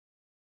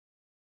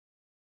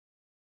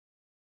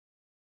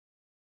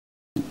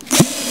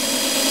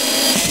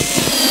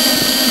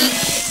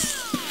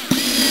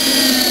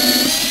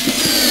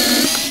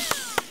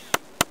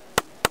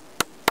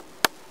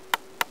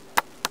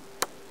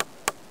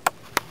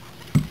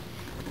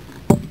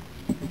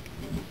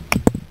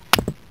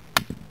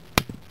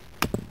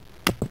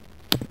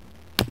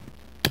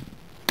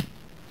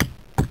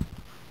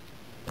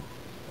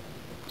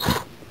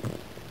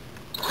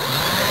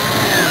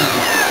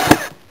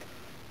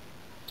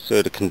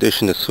So to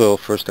condition the soil,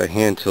 first I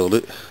hand tilled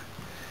it,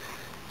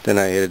 then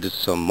I added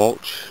some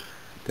mulch,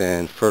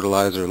 then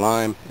fertilizer,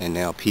 lime, and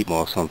now peat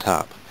moss on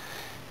top.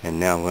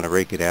 And now I'm going to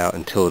rake it out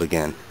and till it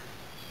again.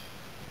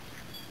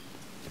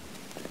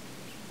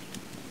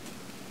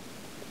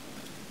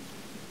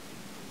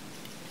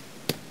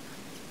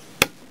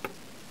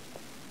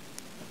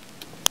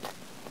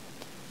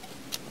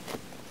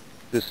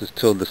 This is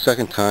tilled the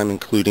second time,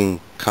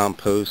 including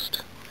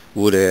compost,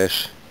 wood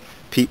ash,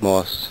 peat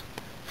moss,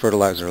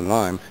 fertilizer, and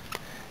lime.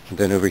 And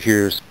then over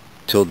here is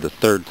tilled the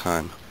third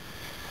time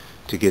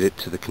to get it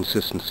to the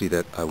consistency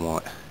that I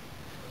want.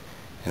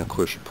 And of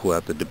course you pull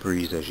out the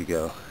debris as you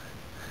go.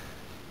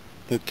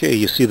 Okay,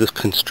 you see this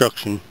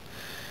construction.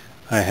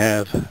 I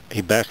have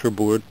a backer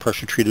board,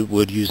 pressure treated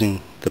wood,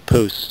 using the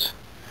posts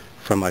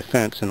from my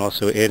fence and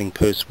also adding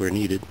posts where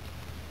needed.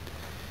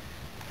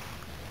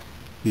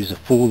 Use a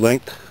full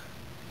length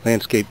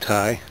landscape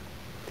tie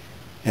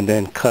and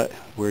then cut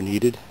where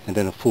needed, and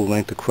then a full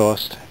length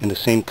across and the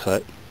same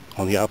cut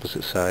on the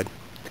opposite side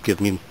to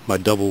give me my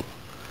double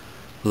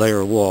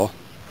layer wall.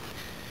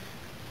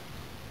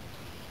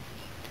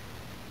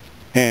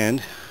 And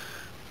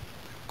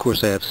of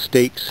course I have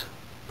stakes,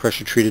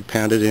 pressure treated,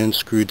 pounded in,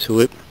 screwed to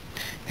it,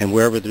 and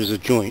wherever there's a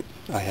joint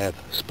I have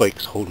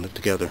spikes holding it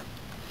together.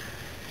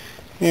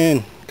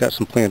 And got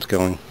some plants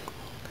going.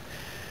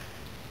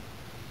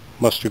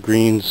 Mustard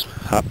greens,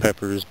 hot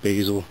peppers,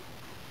 basil,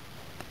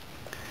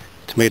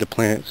 tomato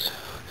plants.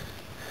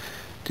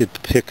 Did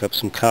pick up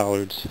some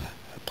collards.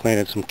 I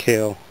planted some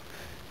kale,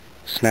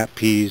 snap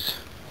peas.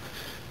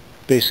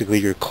 Basically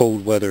your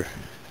cold weather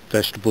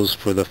vegetables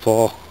for the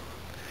fall.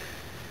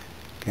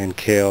 And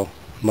kale,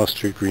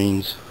 mustard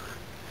greens.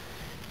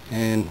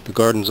 And the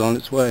garden's on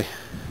its way.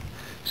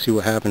 See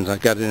what happens. I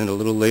got it in a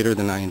little later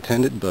than I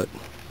intended, but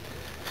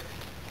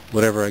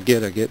whatever I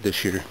get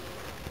this year.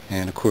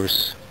 And of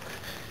course,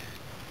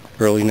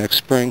 early next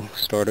spring,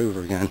 start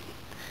over again.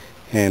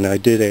 And I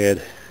did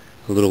add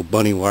a little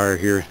bunny wire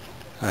here.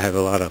 I have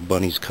a lot of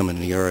bunnies coming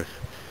in the yard.